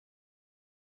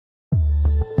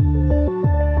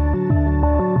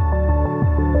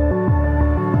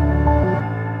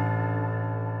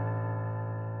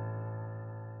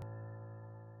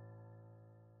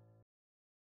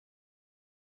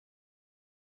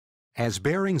As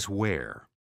bearings wear,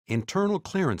 internal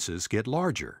clearances get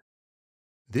larger.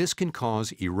 This can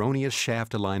cause erroneous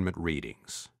shaft alignment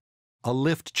readings. A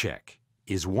lift check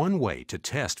is one way to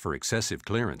test for excessive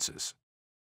clearances.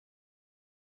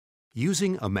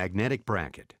 Using a magnetic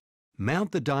bracket,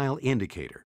 mount the dial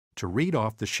indicator to read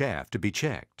off the shaft to be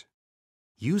checked.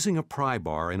 Using a pry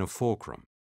bar and a fulcrum,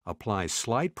 apply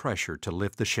slight pressure to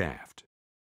lift the shaft.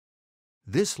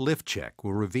 This lift check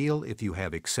will reveal if you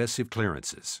have excessive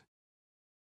clearances.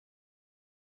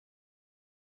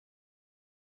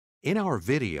 In our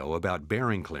video about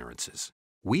bearing clearances,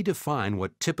 we define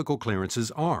what typical clearances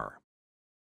are.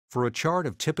 For a chart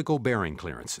of typical bearing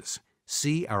clearances,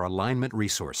 see our Alignment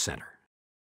Resource Center.